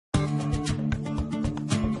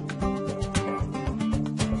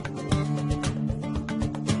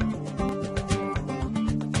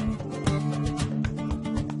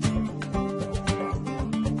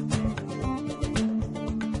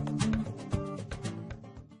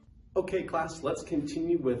Okay, class, let's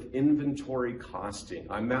continue with inventory costing.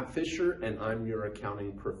 I'm Matt Fisher, and I'm your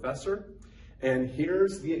accounting professor. And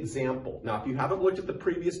here's the example. Now, if you haven't looked at the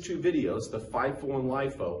previous two videos, the FIFO and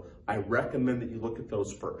LIFO, I recommend that you look at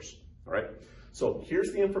those first, all right? So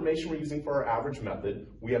here's the information we're using for our average method.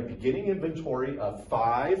 We have beginning inventory of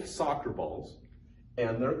 5 soccer balls,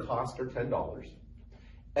 and their cost are $10.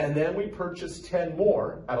 And then we purchase 10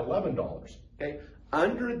 more at $11, okay?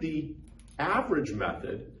 Under the average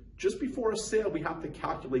method, just before a sale, we have to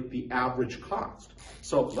calculate the average cost.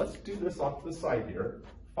 So let's do this off to the side here.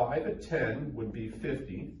 5 at 10 would be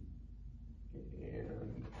 50,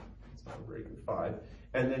 and it's not breaking 5.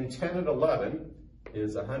 And then 10 at 11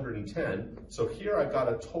 is 110. So here I've got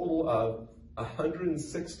a total of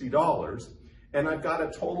 $160, and I've got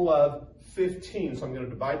a total of 15. So I'm going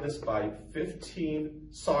to divide this by 15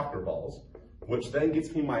 soccer balls, which then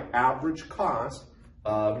gets me my average cost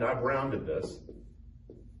of, and I've rounded this,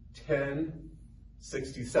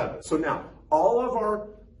 $10.67. So now, all of our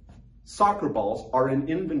soccer balls are in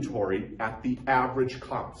inventory at the average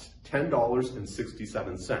cost,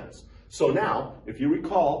 $10.67. So now, if you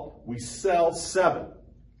recall, we sell 7.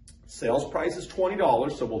 Sales price is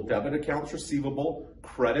 $20, so we'll debit accounts receivable,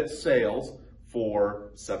 credit sales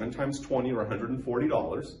for 7 times 20 or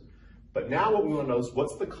 $140. But now what we want to know is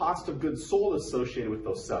what's the cost of goods sold associated with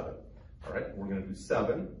those 7. All right, we're going to do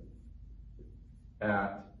 7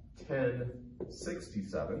 at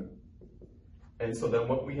 $10.67. And so then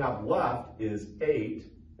what we have left is 8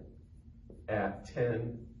 at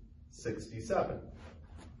 $10.67.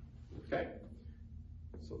 Okay?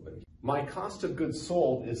 So then my cost of goods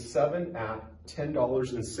sold is 7 at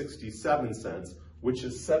 $10.67, which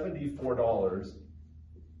is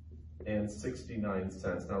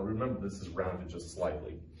 $74.69. Now remember, this is rounded just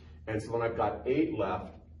slightly. And so then I've got 8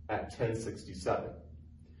 left at $10.67.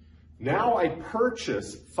 Now I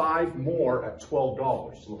purchase 5 more at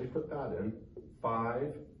 $12. So let me put that in,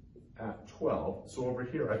 5 at 12. So over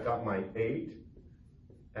here I've got my 8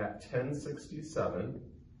 at $10.67,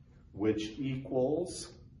 which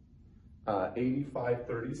equals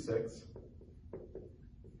 $85.36.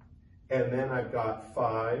 And then I've got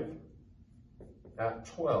 5 at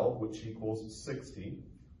 12, which equals 60.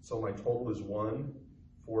 So my total is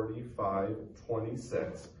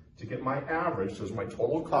 $145.26. To get my average, so it's my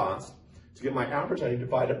total cost. To get my average, I need to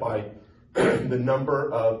divide it by the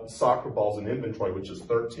number of soccer balls in inventory, which is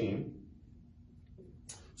 13.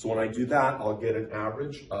 So when I do that, I'll get an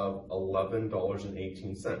average of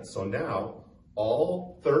 $11.18. So now,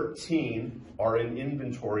 all 13 are in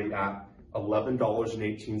inventory at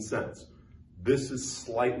 $11.18. This is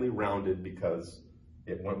slightly rounded because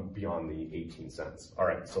it went beyond the 18 cents. All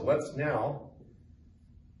right, so let's now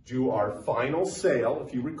do our final sale.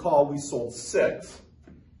 If you recall, we sold 6.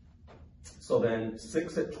 So then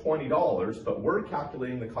 6 at $20, but we're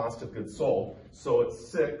calculating the cost of goods sold. So it's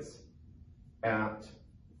 6 at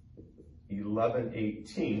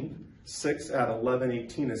 $11.18. 6 at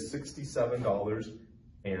 $11.18 is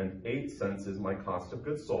 $67.08 is my cost of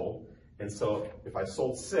goods sold. And so if I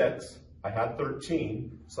sold 6, I had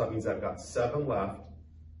 13, so that means I've got 7 left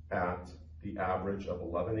at the average of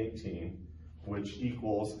 $11.18, which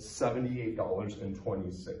equals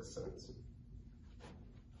 $78.26.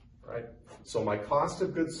 Right? So my cost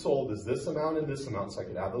of goods sold is this amount and this amount, so I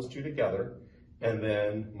could add those two together, and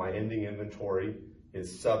then my ending inventory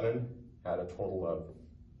is 7 at a total of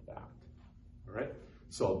that. All right?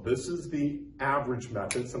 So this is the average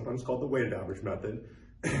method, sometimes called the weighted average method.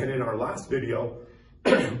 And in our last video,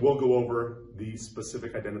 we'll go over the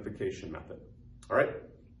specific identification method. All right?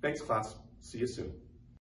 Thanks, class. See you soon.